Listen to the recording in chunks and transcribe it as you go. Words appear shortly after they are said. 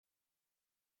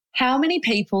How many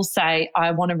people say,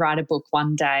 I want to write a book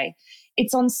one day?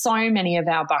 It's on so many of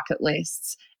our bucket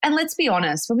lists. And let's be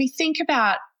honest, when we think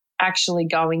about actually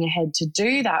going ahead to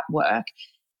do that work,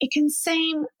 it can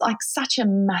seem like such a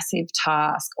massive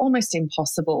task, almost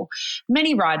impossible.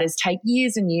 Many writers take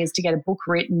years and years to get a book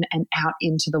written and out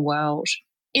into the world.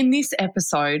 In this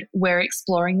episode, we're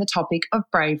exploring the topic of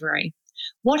bravery.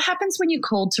 What happens when you're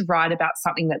called to write about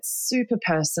something that's super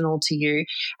personal to you,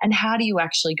 and how do you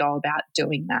actually go about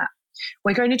doing that?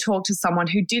 We're going to talk to someone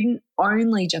who didn't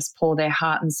only just pour their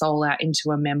heart and soul out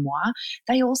into a memoir,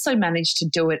 they also managed to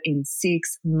do it in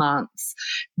 6 months.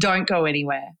 Don't go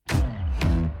anywhere.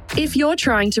 If you're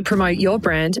trying to promote your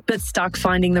brand but stuck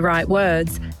finding the right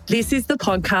words, this is the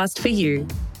podcast for you.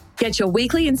 Get your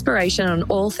weekly inspiration on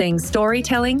all things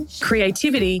storytelling,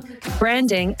 creativity,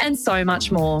 branding, and so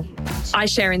much more. I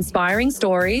share inspiring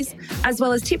stories, as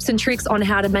well as tips and tricks on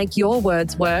how to make your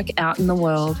words work out in the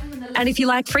world. And if you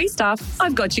like free stuff,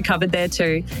 I've got you covered there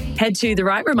too. Head to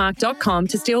therightremark.com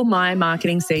to steal my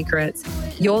marketing secrets.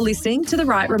 You're listening to The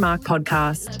Right Remark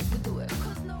podcast.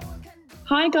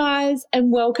 Hi guys,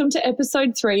 and welcome to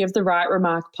episode 3 of the Right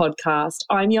Remark podcast.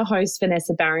 I'm your host,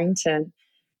 Vanessa Barrington.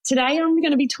 Today I'm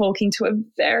going to be talking to a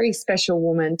very special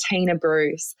woman, Tina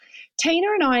Bruce. Tina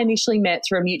and I initially met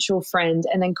through a mutual friend,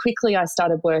 and then quickly I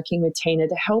started working with Tina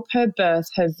to help her birth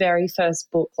her very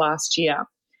first book last year.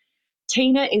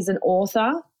 Tina is an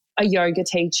author, a yoga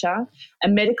teacher, a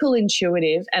medical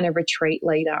intuitive, and a retreat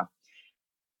leader.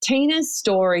 Tina's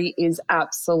story is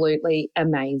absolutely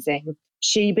amazing.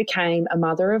 She became a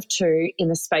mother of 2 in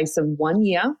the space of 1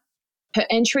 year. Her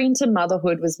entry into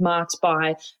motherhood was marked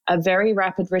by a very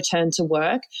rapid return to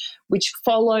work, which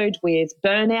followed with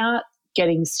burnout,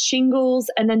 getting shingles,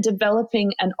 and then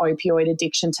developing an opioid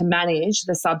addiction to manage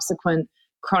the subsequent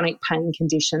chronic pain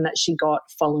condition that she got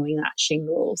following that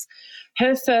shingles.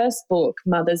 Her first book,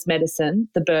 Mother's Medicine,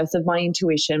 The Birth of My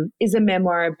Intuition, is a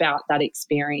memoir about that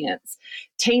experience.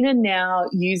 Tina now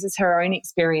uses her own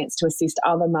experience to assist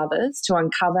other mothers to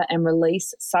uncover and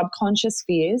release subconscious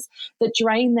fears that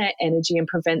drain their energy and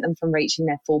prevent them from reaching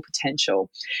their full potential.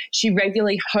 She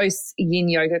regularly hosts yin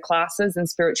yoga classes and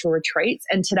spiritual retreats,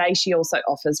 and today she also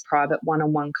offers private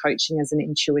one-on-one coaching as an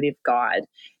intuitive guide.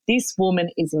 This woman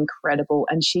is incredible,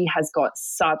 and she has got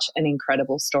such an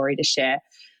incredible story to share.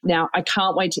 Now, I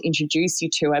can't wait to introduce you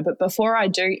to her, but before I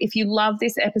do, if you love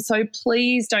this episode,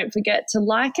 please don't forget to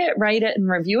like it, rate it, and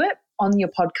review it on your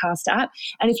podcast app.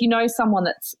 And if you know someone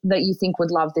that you think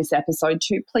would love this episode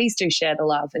too, please do share the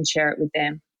love and share it with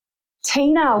them.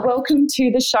 Tina, welcome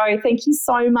to the show. Thank you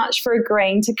so much for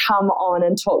agreeing to come on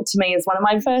and talk to me as one of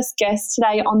my first guests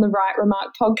today on the Right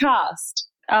Remark podcast.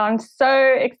 Oh, I'm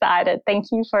so excited. Thank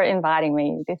you for inviting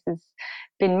me. This has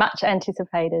been much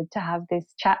anticipated to have this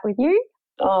chat with you.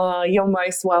 Oh, you're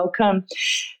most welcome.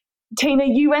 Tina,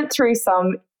 you went through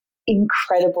some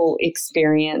incredible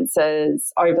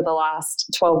experiences over the last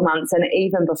 12 months, and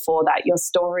even before that. Your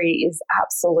story is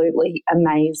absolutely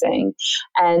amazing.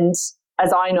 And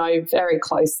as I know very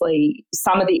closely,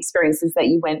 some of the experiences that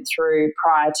you went through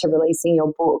prior to releasing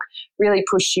your book really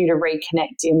pushed you to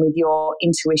reconnect in with your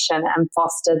intuition and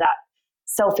foster that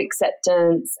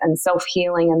self-acceptance and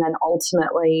self-healing, and then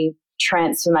ultimately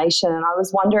transformation. And I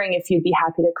was wondering if you'd be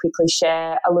happy to quickly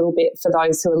share a little bit for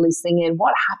those who are listening in.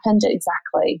 What happened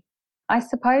exactly? I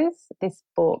suppose this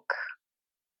book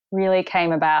really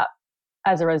came about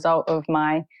as a result of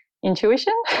my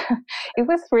intuition. It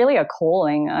was really a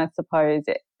calling, I suppose.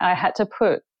 I had to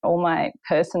put all my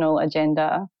personal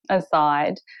agenda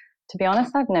aside. To be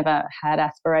honest, I've never had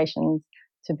aspirations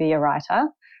to be a writer.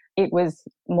 It was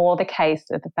more the case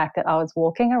of the fact that I was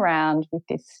walking around with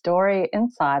this story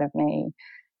inside of me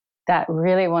that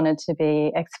really wanted to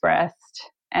be expressed.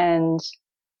 And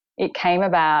it came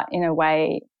about in a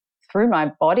way through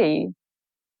my body,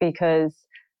 because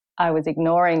I was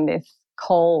ignoring this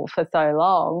call for so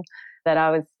long that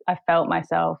I felt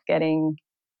myself getting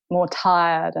more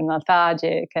tired and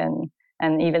lethargic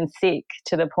and even sick,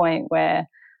 to the point where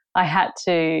I had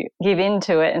to give in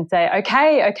to it and say,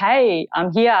 okay,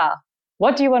 I'm here.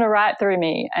 What do you want to write through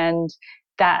me? And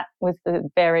that was the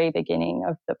very beginning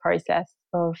of the process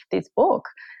of this book.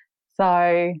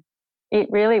 So it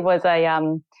really was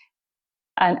an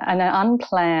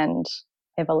unplanned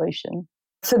evolution.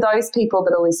 For those people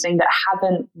that are listening that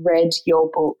haven't read your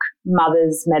book,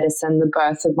 Mother's Medicine, The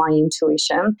Birth of My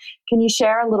Intuition, can you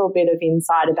share a little bit of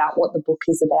insight about what the book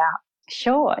is about?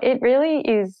 Sure. It really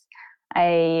is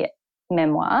a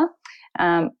memoir,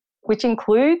 which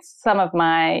includes some of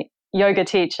my yoga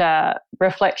teacher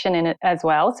reflection in it as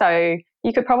well. So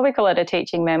you could probably call it a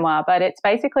teaching memoir, but it's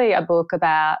basically a book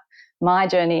about my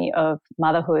journey of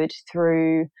motherhood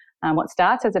through what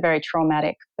starts as a very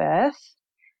traumatic birth,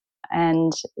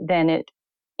 and then it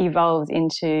evolves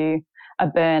into a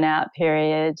burnout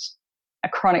period, a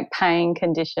chronic pain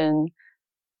condition,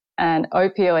 an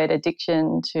opioid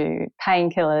addiction to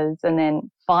painkillers, and then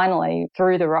finally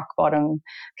through the rock bottom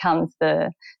comes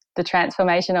the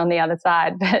transformation on the other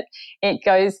side. But it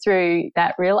goes through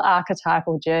that real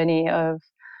archetypal journey of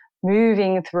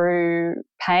moving through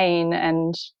pain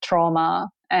and trauma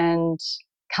and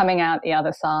coming out the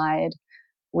other side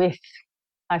with,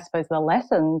 I suppose, the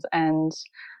lessons and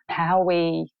how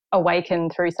we awaken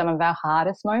through some of our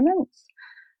hardest moments.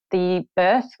 The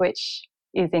birth, which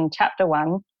is in chapter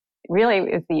 1,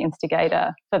 really is the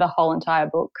instigator for the whole entire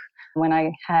book. When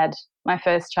I had my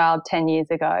first child 10 years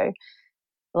ago,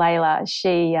 Layla,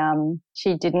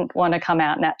 she didn't want to come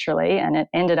out naturally, and it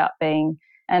ended up being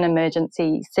an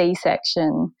emergency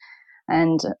C-section.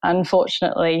 And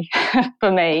unfortunately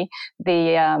for me,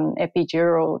 the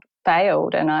epidural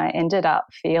failed, and I ended up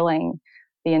feeling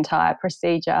the entire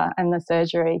procedure and the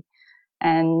surgery.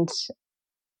 And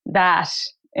that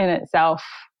in itself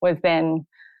was then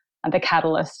the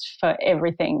catalyst for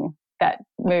everything that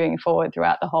moving forward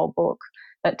throughout the whole book,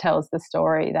 that tells the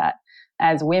story that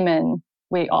as women,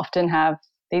 we often have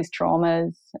these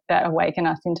traumas that awaken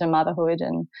us into motherhood,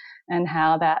 and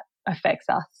how that affects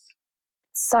us.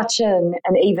 Such and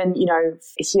even,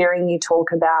 hearing you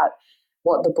talk about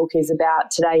what the book is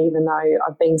about today, even though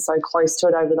I've been so close to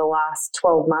it over the last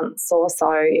 12 months or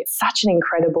so, it's such an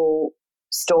incredible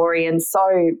story and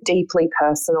so deeply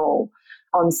personal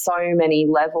on so many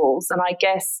levels. And I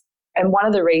guess, and one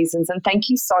of the reasons, and thank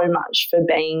you so much for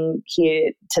being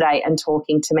here today and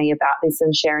talking to me about this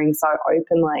and sharing so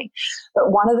openly.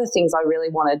 But one of the things I really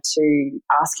wanted to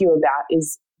ask you about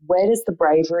is, where does the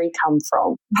bravery come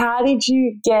from? How did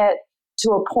you get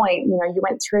to a point, you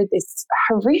went through this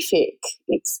horrific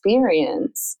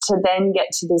experience to then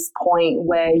get to this point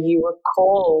where you were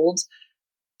called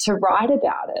to write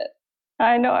about it?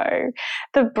 I know.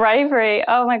 The bravery,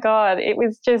 oh my God, it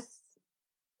was just,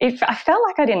 I felt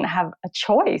like I didn't have a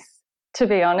choice, to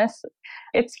be honest.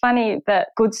 It's funny that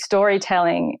good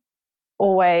storytelling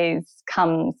always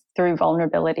comes through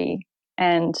vulnerability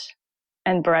and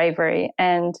bravery,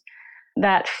 and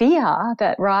that fear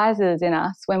that rises in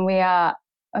us when we are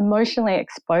emotionally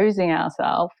exposing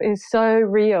ourselves is so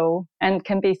real and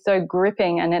can be so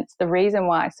gripping. And it's the reason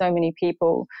why so many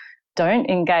people don't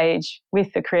engage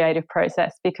with the creative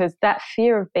process, because that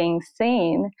fear of being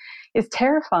seen is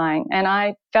terrifying. And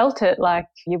I felt it like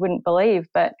you wouldn't believe,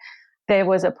 but there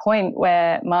was a point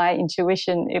where my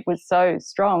intuition, it was so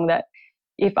strong that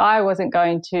if I wasn't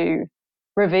going to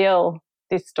reveal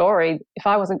this story, if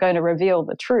I wasn't going to reveal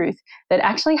the truth, that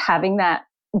actually having that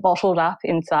bottled up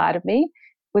inside of me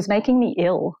was making me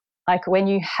ill. Like when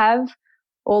you have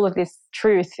all of this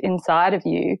truth inside of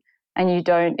you and you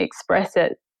don't express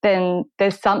it, then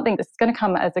there's something that's going to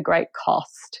come as a great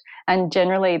cost. And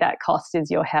generally that cost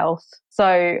is your health.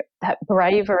 So that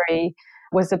bravery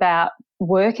was about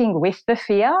working with the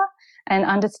fear and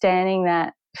understanding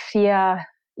that fear,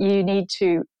 you need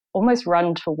to almost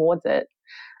run towards it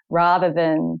rather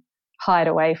than hide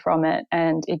away from it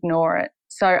and ignore it.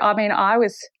 So, I mean, I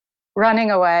was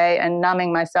running away and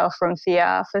numbing myself from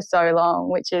fear for so long,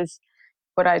 which is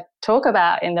what I talk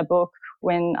about in the book.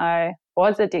 When I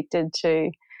was addicted to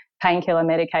painkiller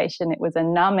medication, it was a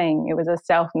numbing, it was a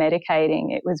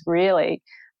self-medicating, it was really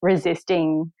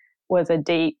resisting, was a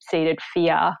deep-seated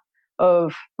fear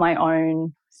of my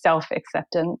own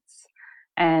self-acceptance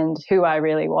and who I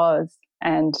really was,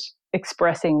 and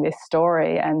expressing this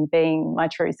story and being my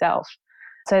true self.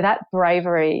 So that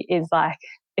bravery is like,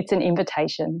 it's an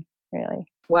invitation, really.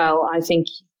 Well, I think,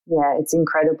 yeah, it's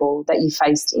incredible that you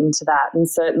faced into that. And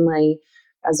certainly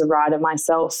as a writer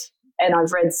myself, and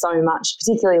I've read so much,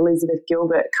 particularly Elizabeth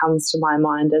Gilbert comes to my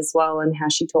mind as well, and how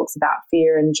she talks about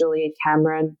fear, and Julia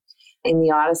Cameron in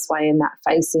The Artist's Way, and that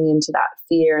facing into that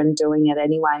fear and doing it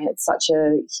anyway. It's such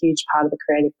a huge part of the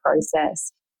creative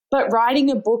process. But writing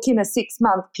a book in a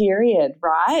 6-month period,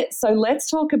 right? So let's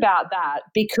talk about that,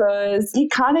 because you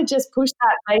kind of just push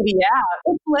that baby out.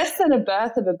 It's less than a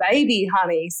birth of a baby,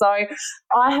 honey. So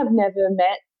I have never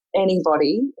met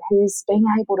anybody who's been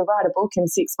able to write a book in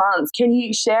 6 months. Can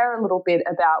you share a little bit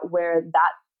about where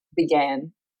that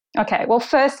began? Okay, well,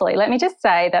 firstly, let me just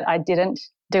say that I didn't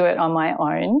do it on my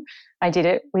own. I did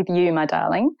it with you, my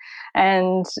darling.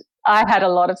 And I had a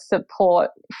lot of support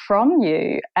from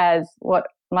you as what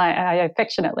I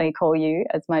affectionately call you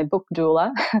as my book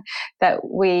doula, that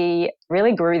we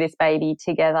really grew this baby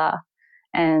together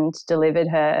and delivered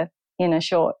her in a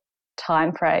short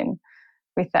time frame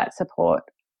with that support.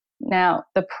 Now,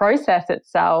 the process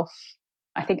itself,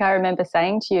 I think I remember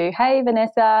saying to you, hey,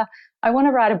 Vanessa, I want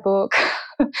to write a book.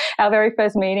 Our very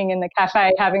first meeting in the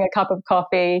cafe, having a cup of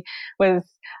coffee, was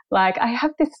like, I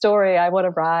have this story I want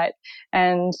to write.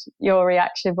 And your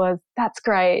reaction was, that's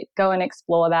great, go and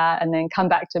explore that, and then come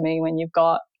back to me when you've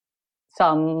got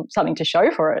something to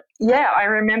show for it. Yeah, I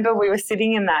remember we were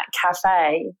sitting in that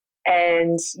cafe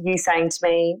and you saying to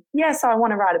me, yes, I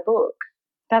want to write a book.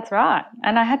 That's right.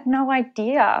 And I had no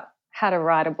idea how to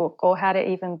write a book or how to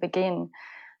even begin.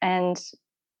 And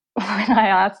when I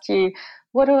asked you,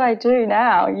 what do I do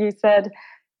now? You said,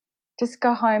 just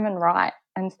go home and write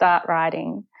and start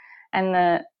writing. And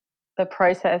the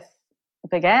process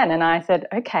began. And I said,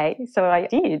 okay, so I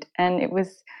did. And it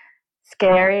was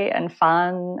scary and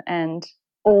fun and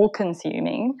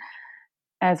all-consuming,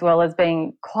 as well as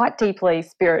being quite deeply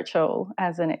spiritual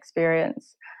as an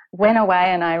experience. Went away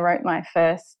and I wrote my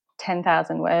first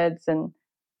 10,000 words, and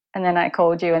then I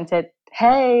called you and said,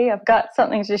 hey, I've got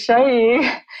something to show you.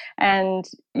 And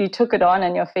you took it on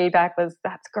and your feedback was,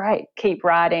 that's great, keep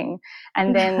writing.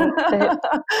 And then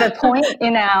the point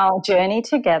in our journey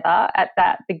together at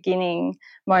that beginning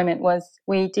moment was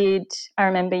I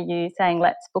remember you saying,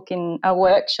 let's book in a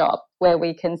workshop where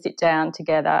we can sit down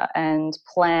together and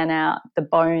plan out the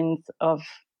bones of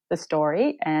the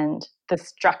story and the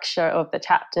structure of the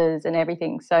chapters and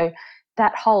everything. So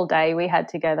that whole day we had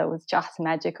together was just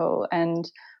magical.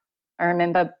 And I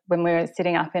remember when we were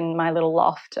sitting up in my little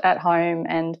loft at home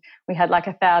and we had like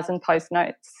 1,000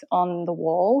 post-notes on the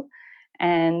wall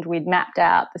and we'd mapped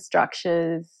out the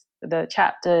structures, the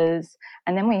chapters,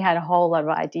 and then we had a whole lot of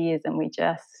ideas and we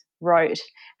just wrote.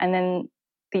 And then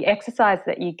the exercise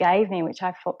that you gave me, which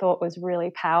I thought was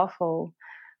really powerful,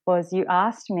 was you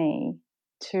asked me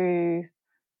to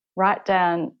write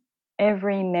down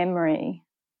every memory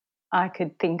I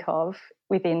could think of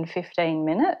within 15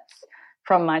 minutes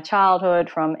from my childhood,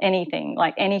 from anything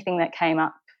that came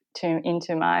up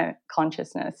into my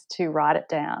consciousness, to write it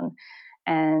down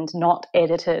and not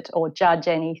edit it or judge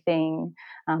anything,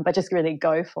 but just really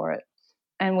go for it.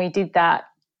 And we did that.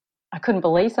 I couldn't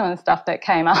believe some of the stuff that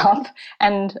came up,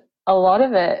 and a lot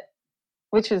of it,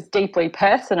 which was deeply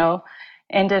personal,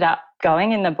 ended up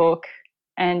going in the book.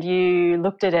 And you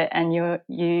looked at it and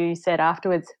you said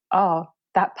afterwards, oh,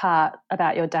 that part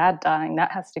about your dad dying,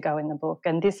 that has to go in the book,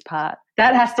 and this part,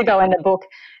 that has to go in the book.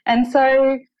 And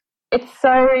so it's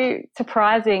so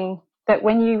surprising that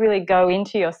when you really go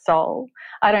into your soul,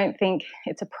 I don't think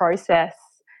it's a process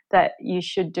that you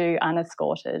should do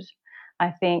unescorted. I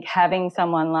think having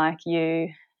someone like you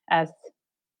as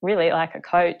really like a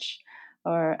coach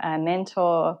or a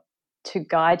mentor to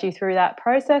guide you through that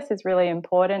process is really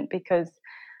important, because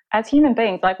as human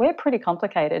beings, like, we're pretty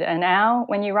complicated. And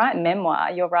when you write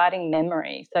memoir, you're writing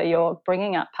memory. So you're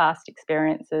bringing up past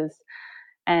experiences.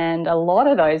 And a lot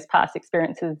of those past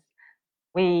experiences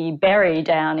we bury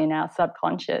down in our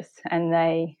subconscious, and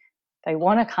they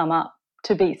want to come up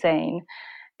to be seen.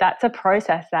 That's a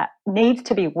process that needs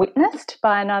to be witnessed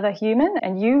by another human.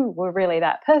 And you were really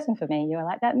that person for me. You were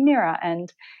like that mirror,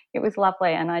 and it was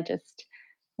lovely. And I just,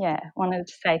 wanted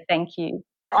to say thank you.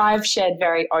 I've shared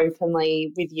very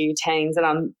openly with you, Teens, and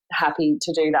I'm happy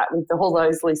to do that with all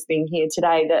those listening here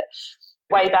today, that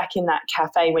way back in that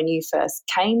cafe when you first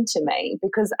came to me,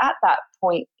 because at that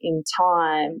point in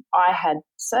time, I had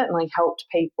certainly helped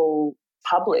people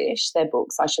publish their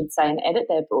books, I should say, and edit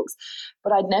their books,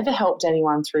 but I'd never helped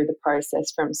anyone through the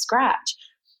process from scratch.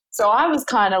 So I was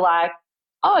kind of like,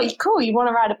 oh, cool, you want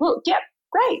to write a book? Yep,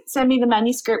 great, send me the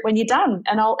manuscript when you're done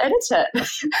and I'll edit it.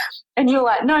 And you're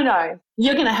like, no,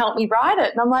 you're going to help me write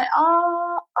it. And I'm like,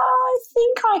 I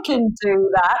think I can do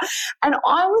that. And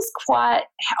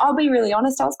I'll be really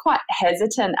honest, I was quite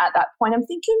hesitant at that point. I'm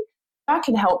thinking, I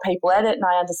can help people edit and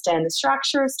I understand the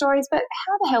structure of stories, but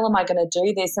how the hell am I going to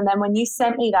do this? And then when you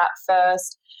sent me that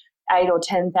first 8,000 or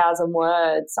 10,000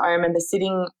 words, I remember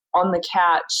sitting on the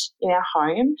couch in our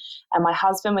home and my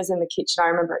husband was in the kitchen. I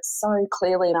remember it so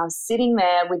clearly, and I was sitting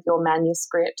there with your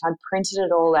manuscript. I'd printed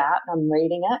it all out and I'm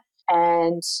reading it,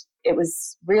 and it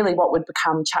was really what would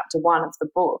become chapter 1 of the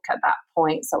book at that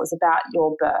point. So it was about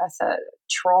your birth, a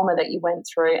trauma that you went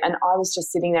through, and I was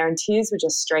just sitting there and tears were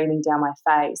just streaming down my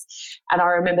face. And I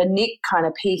remember Nick kind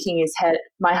of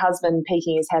my husband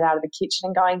peeking his head out of the kitchen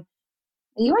and going,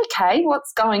 are you okay?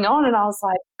 What's going on? And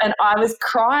I was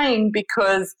crying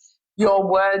because your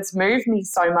words moved me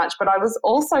so much, but I was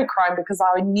also crying because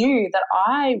I knew that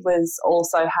I was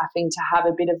also having to have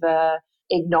a bit of a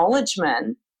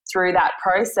acknowledgement through that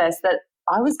process that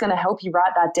I was going to help you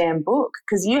write that damn book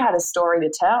because you had a story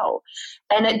to tell.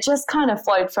 And it just kind of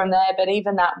flowed from there. But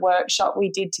even that workshop we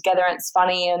did together, and it's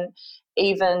funny, and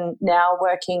even now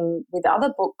working with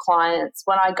other book clients,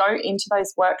 when I go into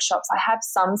those workshops, I have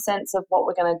some sense of what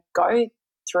we're going to go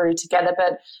through together,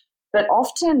 but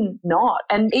often not.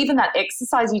 And even that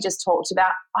exercise you just talked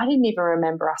about, I didn't even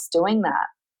remember us doing that.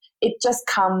 It just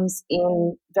comes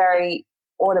in very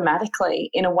automatically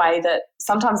in a way that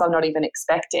sometimes I'm not even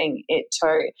expecting it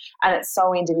to. And it's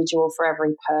so individual for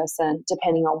every person,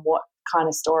 depending on what kind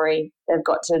of story they've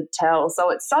got to tell.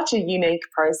 So it's such a unique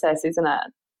process, isn't it?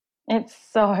 It's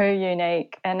so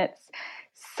unique, and it's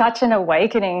such an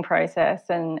awakening process,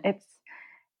 and it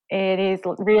is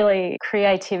really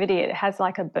creativity. It has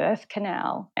like a birth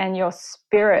canal, and your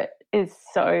spirit is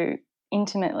so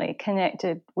intimately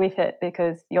connected with it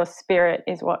because your spirit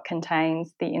is what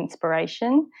contains the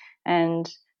inspiration and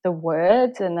the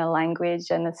words and the language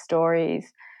and the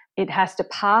stories. It has to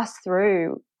pass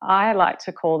through, I like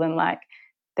to call them like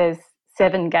there's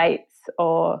 7 gates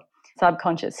or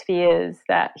subconscious spheres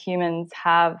that humans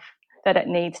have that it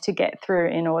needs to get through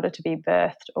in order to be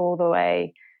birthed all the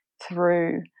way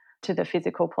through to the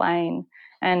physical plane.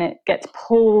 And it gets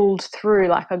pulled through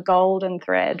like a golden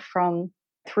thread from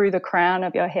through the crown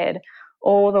of your head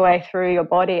all the way through your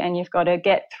body, and you've got to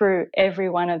get through every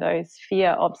one of those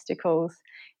fear obstacles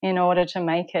in order to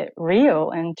make it real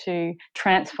and to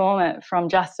transform it from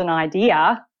just an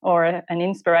idea or an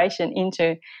inspiration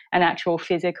into an actual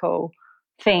physical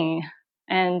thing.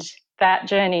 And that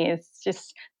journey is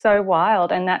just so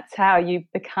wild, and that's how you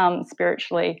become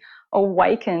spiritually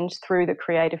awakened through the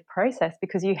creative process,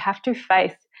 because you have to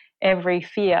face every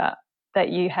fear that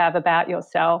you have about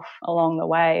yourself along the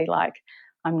way, like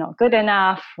I'm not good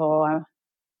enough, or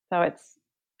so it's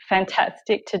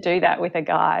fantastic to do that with a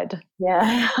guide.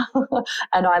 Yeah.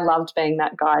 And I loved being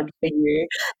that guide for you.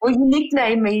 Well, you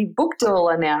nicknamed me Book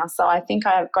Doula now, so I think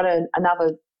I've got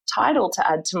another title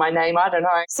to add to my name. I don't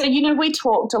know. So, we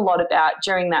talked a lot about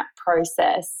during that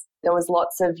process, there was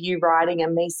lots of you writing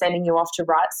and me sending you off to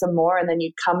write some more, and then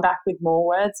you'd come back with more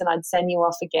words and I'd send you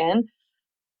off again.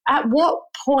 At what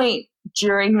point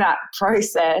during that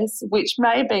process, which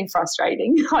may have been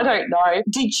frustrating, I don't know,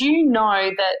 did you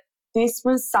know that this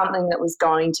was something that was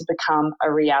going to become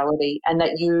a reality and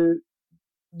that you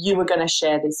were going to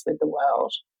share this with the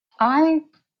world? I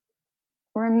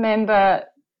remember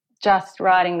just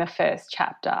writing the first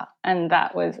chapter, and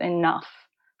that was enough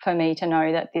for me to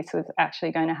know that this was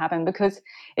actually going to happen, because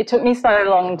it took me so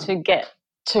long to get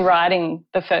to writing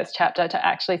the first chapter, to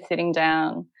actually sitting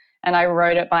down, and I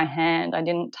wrote it by hand. I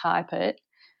didn't type it.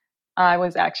 I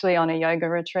was actually on a yoga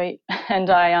retreat, and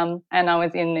I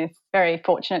was in this very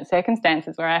fortunate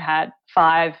circumstances where I had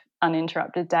 5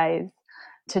 uninterrupted days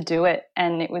to do it,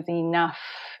 and it was enough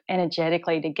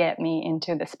energetically to get me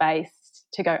into the space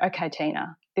to go, okay,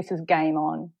 Tina, this is game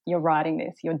on. You're writing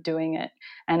this, you're doing it.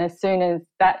 And as soon as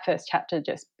that first chapter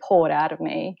just poured out of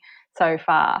me so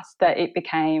fast that it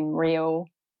became real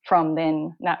from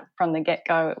then, from the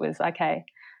get-go, it was, okay,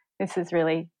 this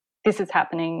is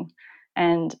happening.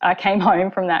 And I came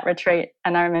home from that retreat,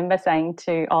 and I remember saying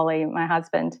to Ollie, my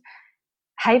husband,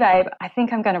 hey, babe, I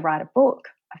think I'm going to write a book.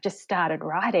 I've just started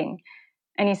writing.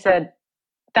 And he said,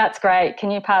 that's great.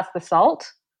 Can you pass the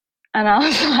salt? And I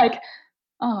was like,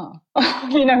 oh,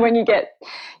 when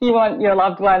you want your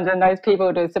loved ones and those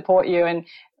people to support you. And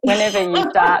whenever you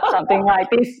start something like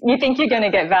this, you think you're going to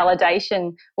get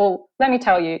validation. Well, let me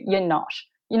tell you, you're not.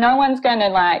 No one's going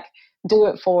to do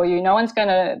it for you. No one's going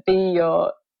to be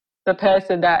the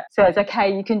person that says,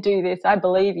 okay, you can do this, I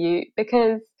believe you,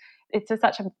 because it's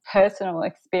such a personal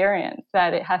experience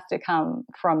that it has to come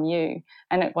from you.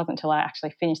 And it wasn't until I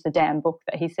actually finished the damn book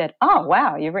that he said, oh,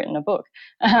 wow, you've written a book,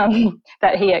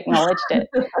 that he acknowledged it.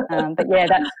 But yeah,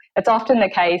 it's often the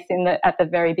case at the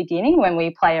very beginning when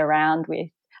we play around with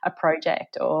a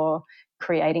project or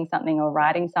creating something or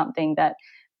writing something, that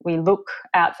we look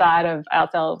outside of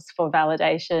ourselves for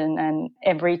validation, and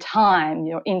every time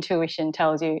your intuition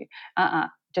tells you,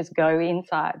 just go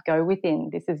inside, go within,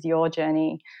 this is your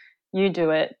journey, you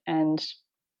do it, and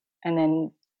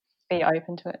then be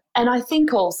open to it. And I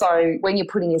think also when you're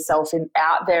putting yourself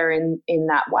out there in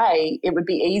that way, it would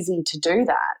be easy to do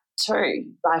that too,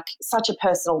 like such a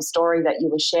personal story that you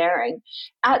were sharing.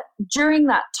 During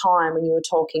that time when you were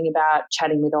talking about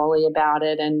chatting with Ollie about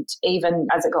it, and even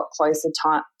as it got closer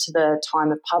to the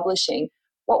time of publishing,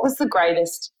 what was the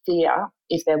greatest fear,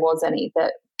 if there was any,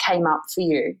 that came up for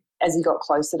you as you got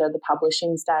closer to the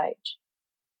publishing stage?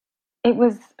 It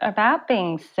was about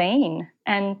being seen.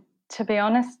 And to be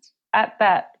honest, at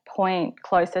that point,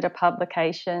 closer to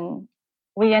publication,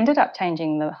 we ended up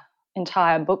changing the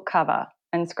entire book cover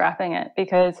and scrapping it,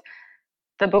 because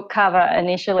the book cover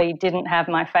initially didn't have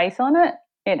my face on it.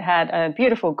 It had a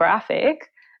beautiful graphic,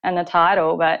 and the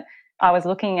title, but I was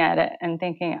looking at it and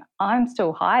thinking, I'm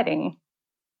still hiding.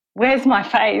 Where's my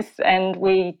face? And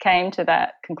we came to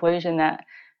that conclusion that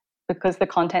because the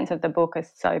contents of the book are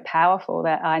so powerful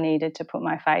that I needed to put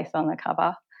my face on the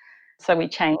cover. So we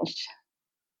changed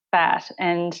that.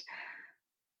 And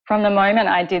from the moment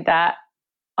I did that,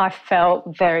 I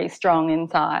felt very strong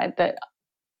inside that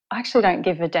I actually don't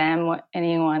give a damn what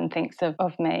anyone thinks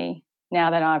of me now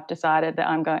that I've decided that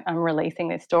I'm releasing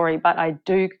this story, but I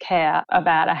do care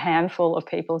about a handful of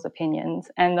people's opinions.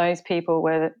 And those people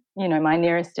were, my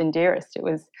nearest and dearest. It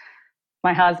was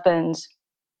my husband,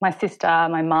 my sister,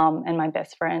 my mum, and my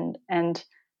best friend. And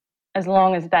as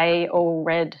long as they all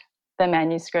read the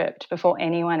manuscript before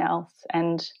anyone else,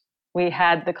 and we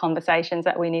had the conversations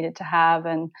that we needed to have,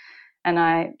 and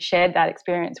I shared that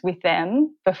experience with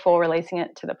them before releasing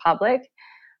it to the public,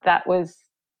 that was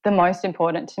the most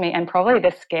important to me and probably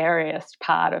the scariest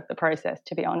part of the process,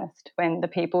 to be honest, when the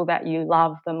people that you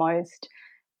love the most,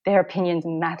 their opinions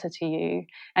matter to you.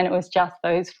 And it was just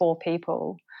those 4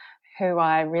 people who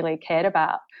I really cared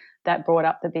about that brought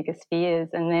up the biggest fears.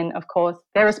 And then, of course,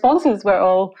 their responses were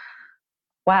all,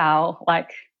 wow,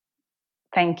 like,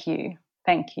 thank you.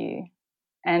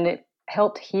 And it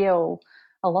helped heal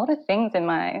a lot of things in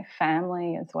my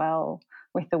family as well,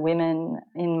 with the women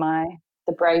in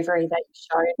the bravery that you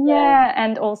showed. Yeah,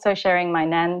 and also sharing my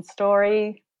nan's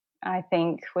story, I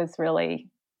think, was really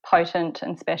potent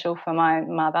and special for my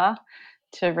mother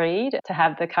to read. To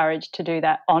have the courage to do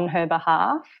that on her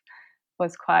behalf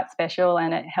was quite special,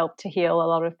 and it helped to heal a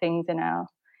lot of things in our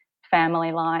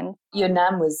family line. Your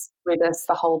nan was with us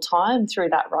the whole time through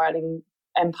that writing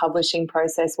and publishing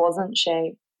process, wasn't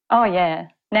she? Oh, yeah.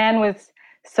 Nan was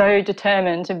so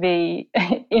determined to be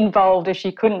involved. If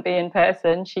she couldn't be in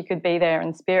person, she could be there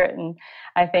in spirit. And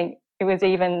I think it was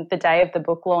even the day of the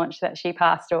book launch that she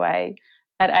passed away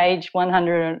at age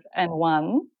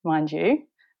 101, mind you,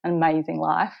 an amazing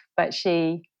life. But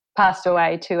she passed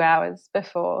away 2 hours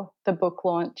before the book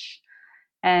launch.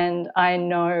 And I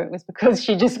know it was because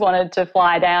she just wanted to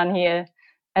fly down here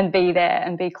and be there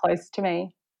and be close to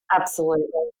me. Absolutely,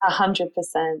 100%.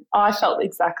 I felt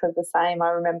exactly the same. I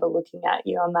remember looking at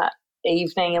you on that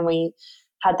evening and we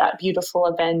had that beautiful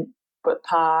event at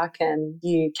Park and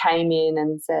you came in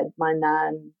and said, my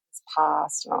nan has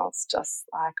passed. And I was just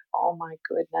like, oh my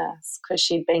goodness, because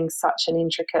she'd been such an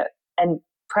intricate and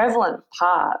prevalent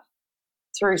part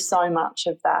through so much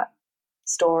of that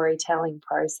storytelling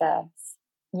process.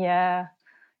 Yeah.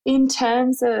 In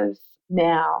terms of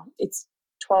now, it's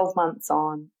 12 months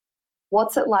on.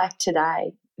 What's it like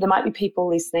today? There might be people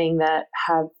listening that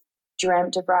have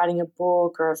dreamt of writing a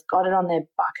book or have got it on their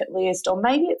bucket list, or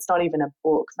maybe it's not even a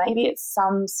book. Maybe it's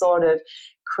some sort of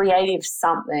creative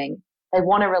something they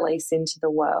want to release into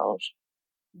the world.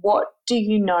 What do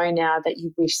you know now that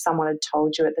you wish someone had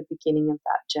told you at the beginning of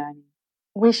that journey?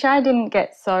 Wish I didn't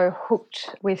get so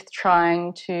hooked with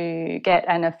trying to get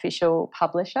an official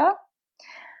publisher.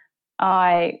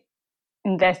 I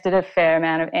invested a fair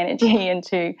amount of energy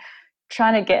into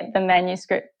trying to get the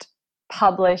manuscript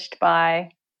published by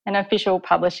an official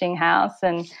publishing house.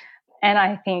 And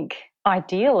I think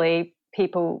ideally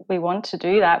we want to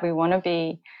do that. We want to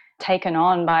be taken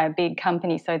on by a big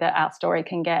company so that our story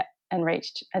can get and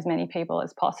reach as many people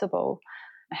as possible.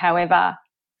 However,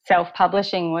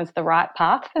 self-publishing was the right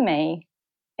path for me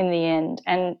in the end,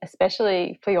 and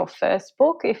especially for your first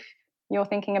book. If you're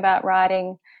thinking about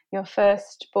writing your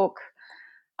first book,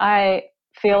 I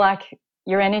feel like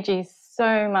your energy is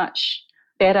so much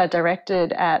better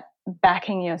directed at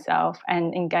backing yourself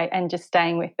and engage and just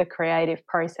staying with the creative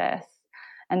process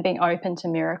and being open to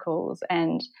miracles.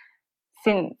 And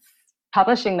since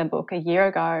publishing the book a year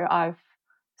ago,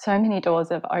 so many doors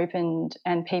have opened,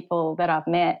 and people that I've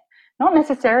met, not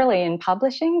necessarily in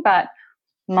publishing, but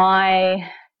my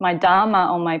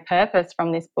dharma or my purpose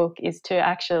from this book is to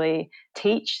actually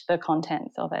teach the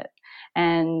contents of it.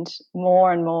 And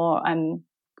more I'm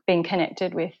being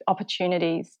connected with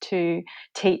opportunities to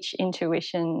teach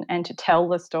intuition and to tell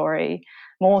the story,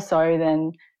 more so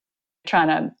than trying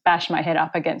to bash my head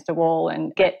up against a wall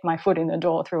and get my foot in the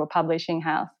door through a publishing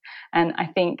house. And I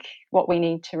think what we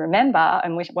need to remember,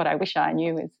 and what I wish I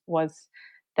knew, was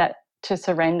that to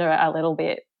surrender a little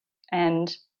bit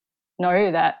and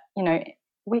know that,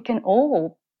 we can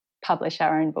all publish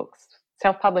our own books.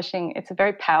 Self-publishing, it's a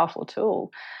very powerful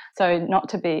tool. So not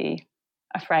to be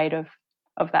afraid of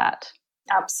that.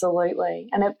 Absolutely.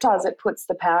 And it puts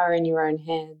the power in your own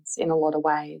hands in a lot of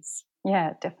ways.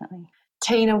 Yeah, definitely.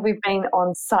 Tina, we've been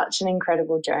on such an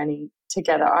incredible journey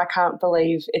together. I can't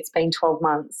believe it's been 12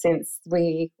 months since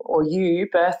you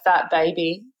birthed that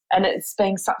baby And it's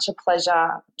been such a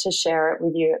pleasure to share it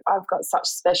with you. I've got such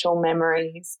special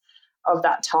memories of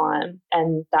that time,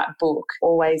 and that book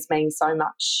always means so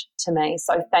much to me.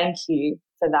 So thank you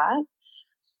for that.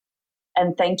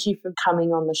 And thank you for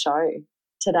coming on the show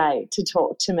today to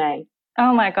talk to me.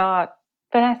 Oh my God,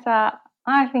 Vanessa,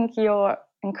 I think you're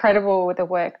incredible with the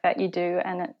work that you do,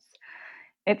 and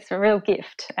it's a real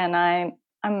gift. And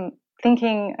I'm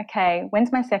thinking, okay,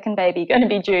 when's my second baby going to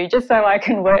be due, just so I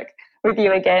can work with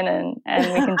you again and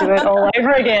we can do it all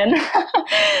over again.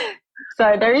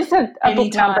 So there is a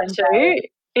book number 2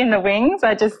 in the wings.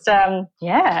 I just,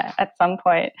 at some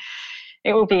point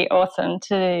it will be awesome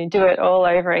to do it all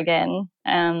over again.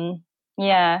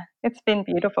 It's been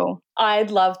beautiful.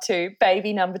 I'd love to.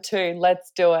 Baby number 2,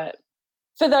 let's do it.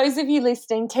 For those of you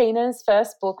listening, Tina's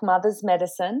first book, Mother's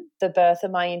Medicine, The Birth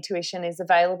of My Intuition, is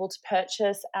available to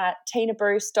purchase at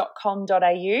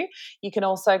tinabruce.com.au. You can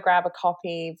also grab a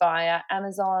copy via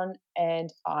Amazon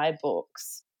and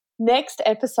iBooks. Next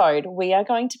episode, we are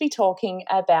going to be talking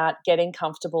about getting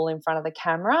comfortable in front of the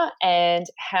camera and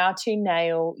how to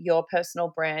nail your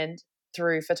personal brand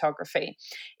through photography.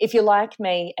 If you're like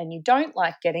me and you don't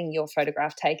like getting your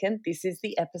photograph taken, this is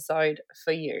the episode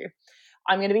for you.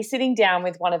 I'm going to be sitting down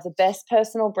with one of the best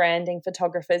personal branding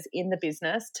photographers in the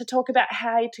business to talk about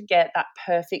how to get that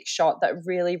perfect shot that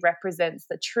really represents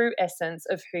the true essence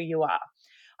of who you are.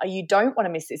 You don't want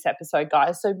to miss this episode,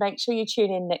 guys, so make sure you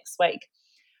tune in next week.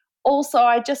 Also,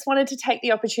 I just wanted to take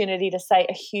the opportunity to say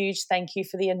a huge thank you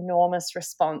for the enormous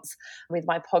response with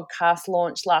my podcast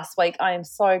launch last week. I am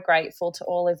so grateful to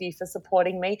all of you for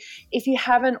supporting me. If you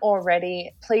haven't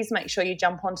already, please make sure you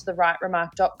jump onto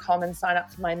therightremark.com and sign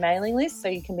up for my mailing list so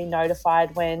you can be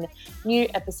notified when new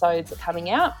episodes are coming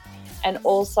out. And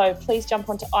also, please jump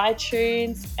onto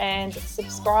iTunes and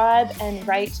subscribe and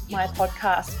rate my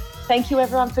podcast. Thank you,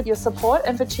 everyone, for your support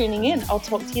and for tuning in. I'll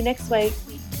talk to you next week.